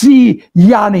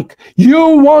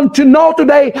 You want to know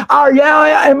today,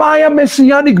 am I a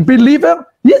messianic believer?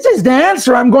 This is the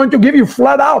answer I'm going to give you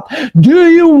flat out. Do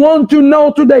you want to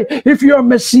know today if you're a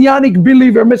messianic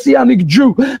believer, messianic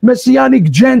Jew,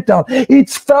 messianic Gentile?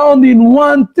 It's found in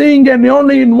one thing and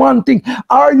only in one thing.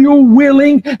 Are you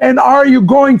willing and are you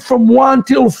going from 1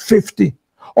 till 50?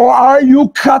 Or are you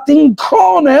cutting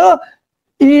corner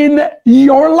in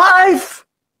your life?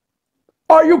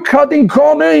 Are you cutting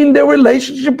corner in the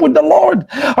relationship with the Lord?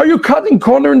 Are you cutting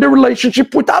corner in the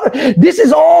relationship with others? This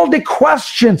is all the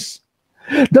questions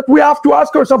that we have to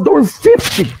ask ourselves. During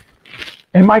 50,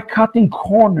 am I cutting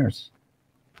corners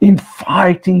in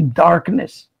fighting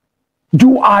darkness?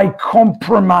 Do I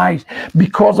compromise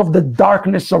because of the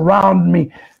darkness around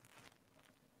me?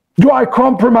 Do I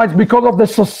compromise because of the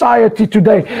society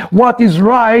today? What is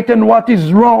right and what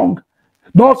is wrong?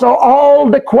 Those are all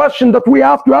the questions that we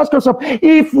have to ask ourselves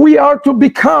if we are to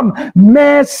become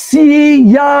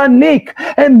messianic.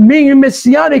 And being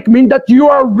messianic means that you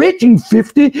are reaching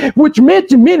 50, which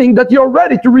meaning that you're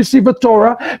ready to receive a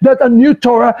Torah, that a new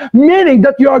Torah, meaning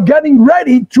that you are getting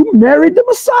ready to marry the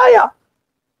Messiah.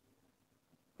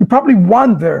 You probably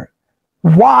wonder,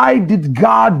 why did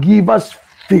God give us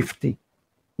 50?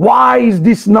 Why is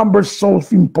this number so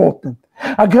important?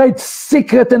 A great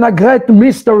secret and a great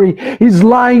mystery is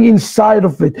lying inside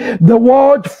of it. The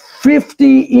word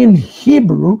 50 in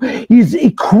Hebrew is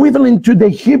equivalent to the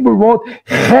Hebrew word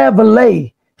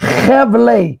Chaveli.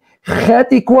 Chaveli.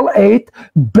 Chet equal 8,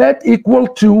 Bet equal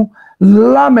 2,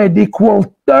 Lamed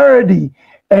equal 30,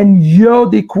 and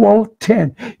Yod equal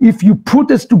 10. If you put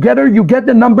this together, you get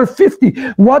the number 50.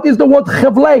 What is the word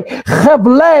Chavlei?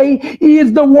 Chavlei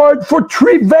is the word for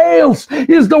travails,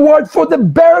 is the word for the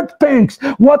birth pangs.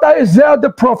 What Isaiah the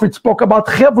prophet spoke about,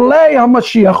 Chavlei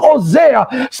Mashiach.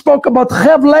 Hosea spoke about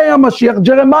Chavlei Mashiach.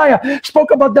 Jeremiah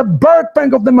spoke about the birth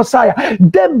pang of the Messiah.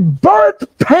 The birth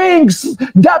pangs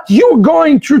that you're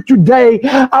going through today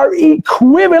are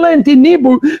equivalent in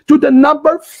Hebrew to the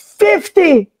number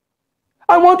 50.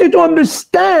 I want you to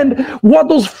understand what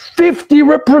those 50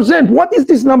 represent. What does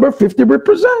this number 50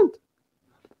 represent?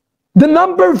 The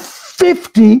number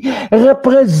 50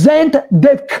 represent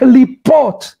the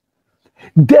klipot,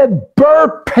 the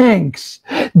birth pangs,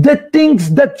 the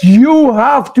things that you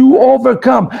have to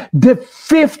overcome, the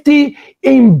 50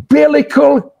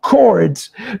 umbilical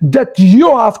cords that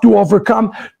you have to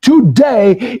overcome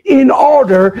today in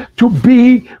order to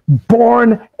be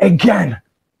born again.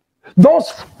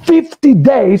 Those 50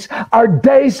 days are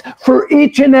days for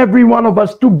each and every one of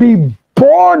us to be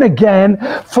born again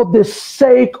for the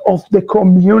sake of the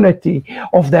community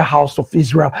of the house of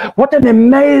Israel. What an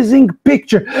amazing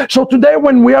picture. So today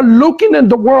when we are looking at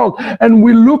the world and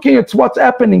we're looking at what's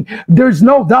happening, there's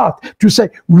no doubt to say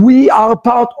we are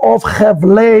part of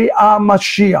Chaveli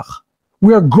Mashiach.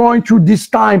 We are going through this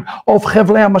time of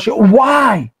Chaveli Mashiach.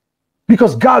 Why?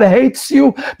 Because God hates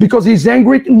you? Because he's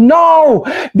angry? No,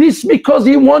 this is because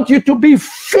he wants you to be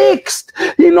fixed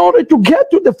in order to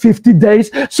get to the 50 days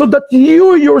so that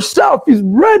you yourself is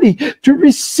ready to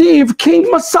receive King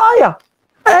Messiah.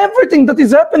 Everything that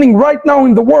is happening right now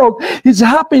in the world is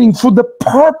happening for the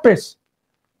purpose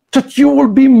that you will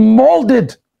be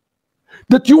molded,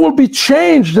 that you will be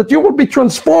changed, that you will be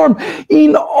transformed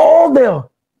in order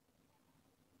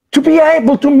to be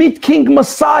able to meet King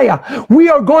Messiah. We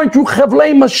are going through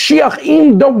Chaveli Mashiach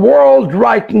in the world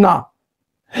right now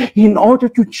in order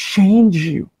to change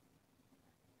you,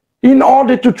 in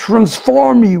order to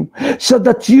transform you so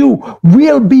that you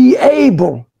will be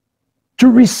able to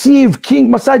receive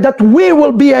King Messiah, that we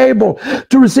will be able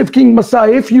to receive King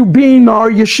Messiah. If you be in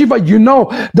our yeshiva, you know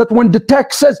that when the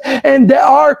text says, and the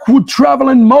ark would travel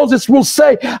and Moses will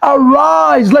say,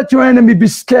 arise, let your enemy be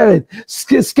scattered,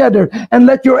 and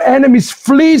let your enemies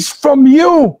flee from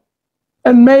you.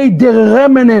 And may the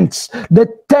remnants, the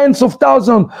tens of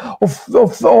thousands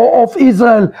of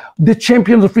Israel, the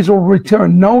champions of Israel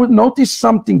return. Now, notice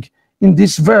something in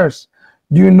this verse.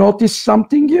 Do you notice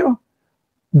something here?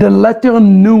 The letter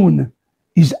Nun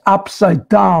is upside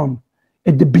down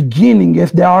at the beginning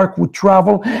if the ark would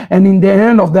travel, and in the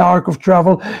end of the ark of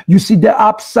travel, you see the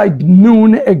upside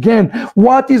Nun again.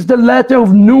 What is the letter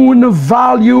of Nun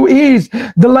value is?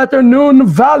 The letter Nun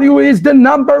value is the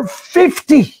number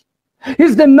 50.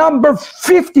 Is the number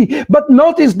 50, but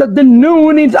notice that the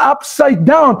Nun is upside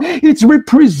down. It's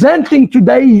representing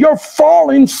today your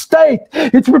fallen state.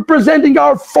 It's representing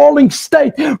our falling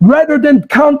state. Rather than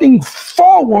counting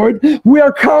forward, we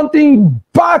are counting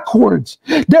backwards.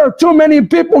 There are too many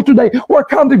people today who are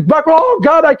counting back. Oh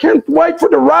God, I can't wait for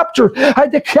the rapture.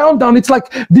 The countdown. It's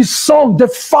like this song, the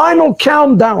final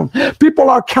countdown.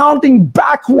 People are counting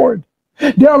backward.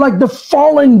 They are like the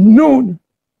fallen Nun.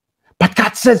 But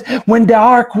God says, when the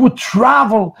ark would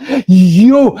travel,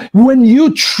 when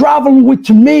you travel with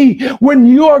me, when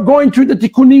you are going through the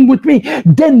tikkunim with me,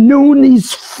 the Nun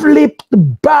is flipped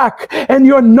back and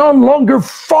you're no longer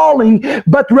falling,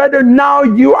 but rather now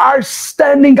you are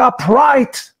standing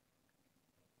upright.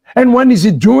 And when is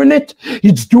it doing it?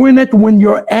 It's doing it when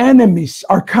your enemies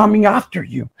are coming after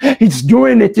you. It's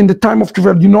doing it in the time of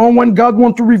travail. You know when God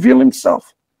wants to reveal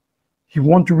himself? He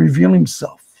wants to reveal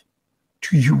himself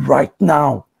to you right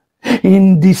now.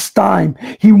 In this time,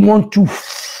 he wants to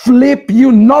flip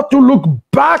you, not to look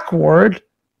backward,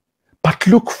 but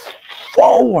look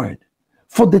forward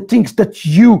for the things that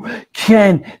you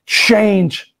can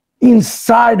change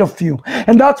inside of you.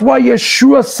 And that's why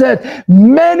Yeshua said,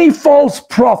 many false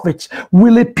prophets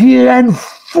will appear and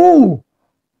fool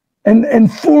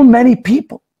many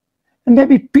people. And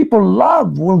maybe people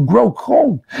love will grow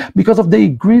cold because of the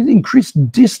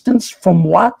increased distance from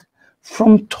what?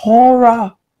 From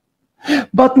Torah.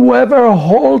 But whoever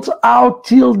holds out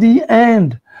till the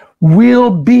end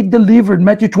will be delivered.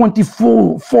 Matthew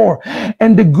 24:4.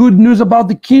 And the good news about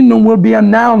the kingdom will be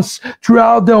announced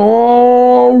throughout the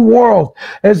whole world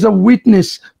as a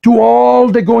witness to all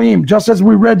the goyim, just as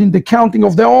we read in the counting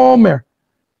of the Omer.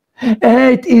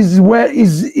 And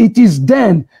it is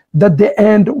then that the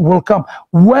end will come.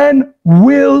 When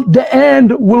will the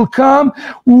end will come?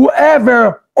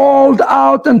 Whoever hold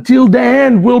out until the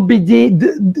end will be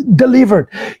delivered.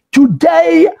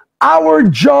 Today, our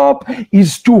job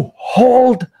is to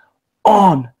hold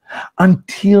on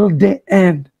until the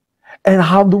end. And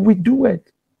how do we do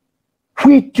it?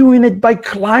 We're doing it by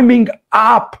climbing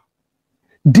up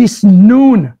this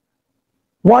Nun.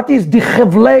 What is the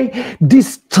Chaveli?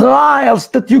 These trials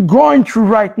that you're going through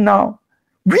right now.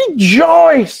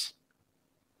 Rejoice.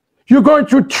 You're going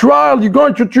through trial. You're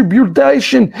going through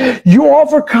tribulation. You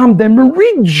overcome them.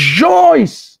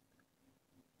 Rejoice.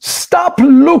 Stop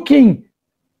looking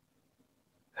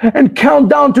and count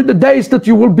down to the days that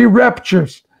you will be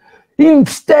raptured.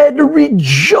 Instead,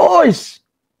 rejoice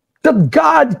that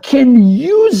God can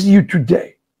use you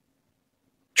today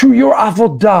to your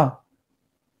avodah,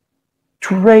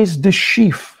 to raise the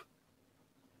sheaf,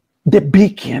 the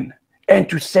beacon, and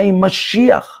to say,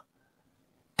 Mashiach,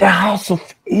 the house of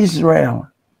Israel,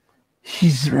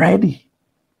 he's ready.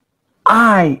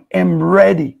 I am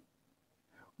ready.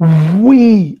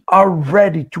 We are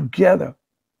ready together.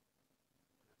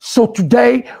 So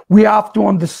today we have to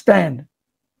understand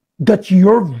that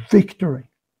your victory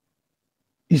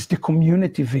is the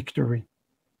community victory.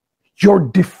 Your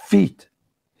defeat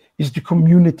is the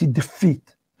community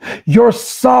defeat. Your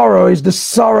sorrow is the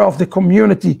sorrow of the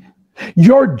community.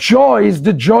 Your joy is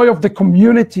the joy of the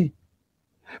community.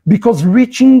 Because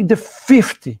reaching the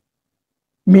 50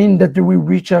 means that we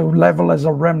reach a level as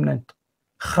a remnant,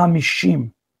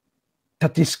 Chamishim,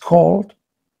 that is called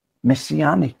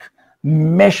Messianic,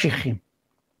 Meshichim.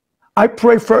 I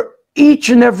pray for each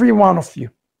and every one of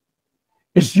you,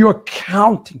 as you're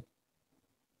counting,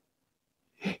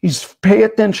 is pay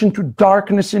attention to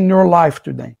darkness in your life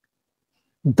today,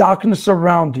 darkness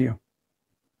around you,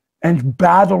 and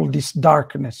battle this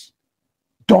darkness.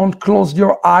 Don't close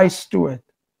your eyes to it.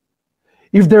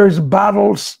 If there is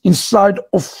battles inside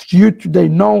of you today,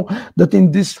 know that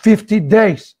in these 50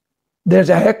 days, there's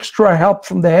an extra help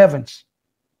from the heavens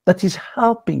that is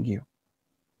helping you.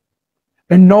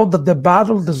 And know that the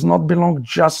battle does not belong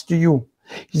just to you.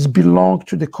 It belongs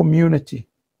to the community.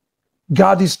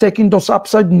 God is taking those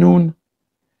upside noon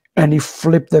and he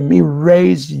flipped them. He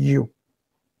raised you.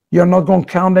 You're not going to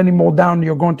count anymore down.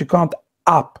 You're going to count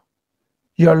up.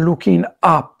 You're looking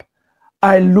up.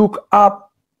 I look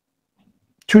up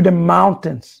to the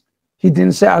mountains. He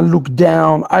didn't say I look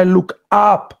down. I look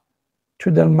up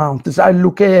to the mountains. I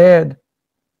look ahead.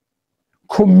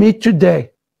 Commit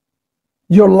today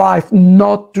your life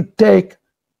not to take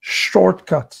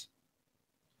shortcuts.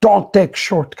 Don't take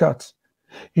shortcuts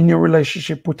in your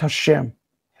relationship with Hashem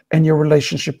and your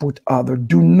relationship with others.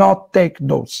 Do not take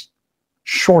those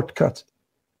shortcuts,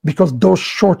 because those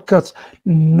shortcuts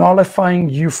nullifying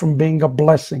you from being a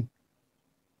blessing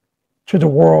to the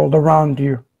world around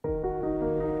you.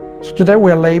 So today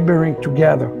we are laboring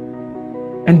together.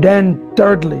 And then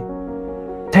thirdly,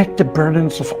 take the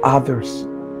burdens of others.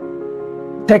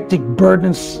 Take the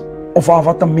burdens of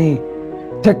Ahavat Ammi.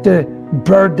 Take the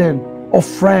burden of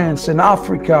France and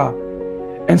Africa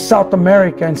and South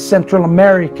America and Central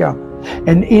America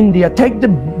and India. Take the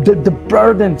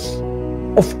burdens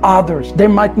of others. They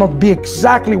might not be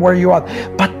exactly where you are,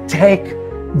 but take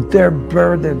their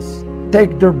burdens.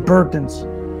 Take their burdens.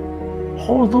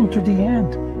 Hold on to the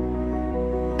end.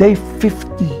 Day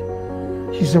 50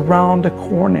 is around the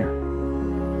corner.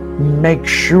 Make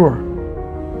sure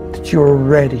that you're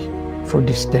ready for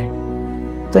this day.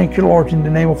 Thank you, Lord, in the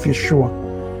name of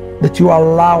Yeshua, that you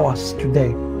allow us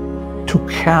today to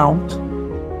count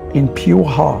in pure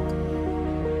heart.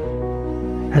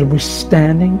 And we're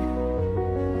standing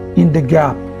in the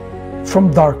gap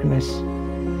from darkness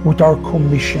with our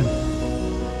commission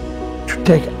to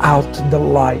take out the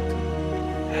light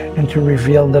and to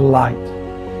reveal the light.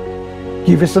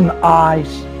 Give us an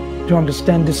eyes to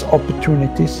understand these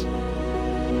opportunities.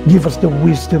 Give us the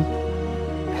wisdom.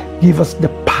 Give us the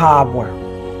power.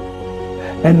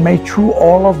 And may through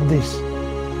all of this,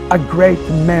 a great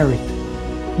merit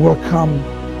will come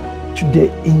to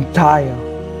the entire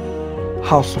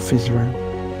house of Israel.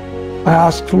 I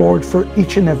ask, Lord, for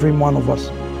each and every one of us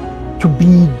to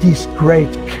be this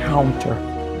great counter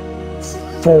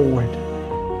forward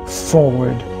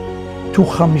to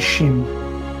Chamishim.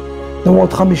 The word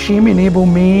Chamishim in Hebrew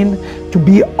means to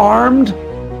be armed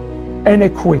and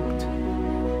equipped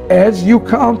as you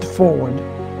count forward.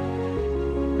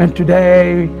 And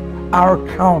today, our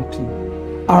counting,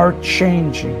 our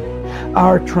changing,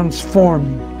 our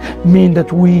transforming mean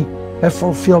that we have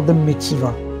fulfilled the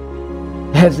mitzvah.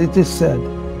 As it is said,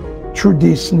 through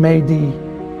this may the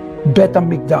Bet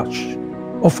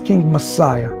HaMikdash of King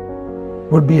Messiah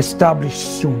will be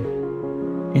established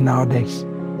soon in our days.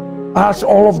 I ask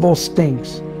all of those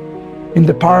things in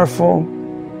the powerful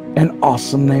and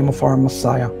awesome name of our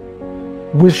Messiah.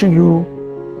 Wishing you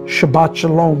Shabbat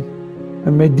Shalom,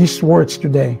 and may these words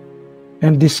today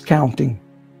and this counting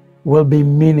will be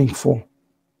meaningful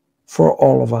for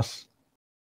all of us.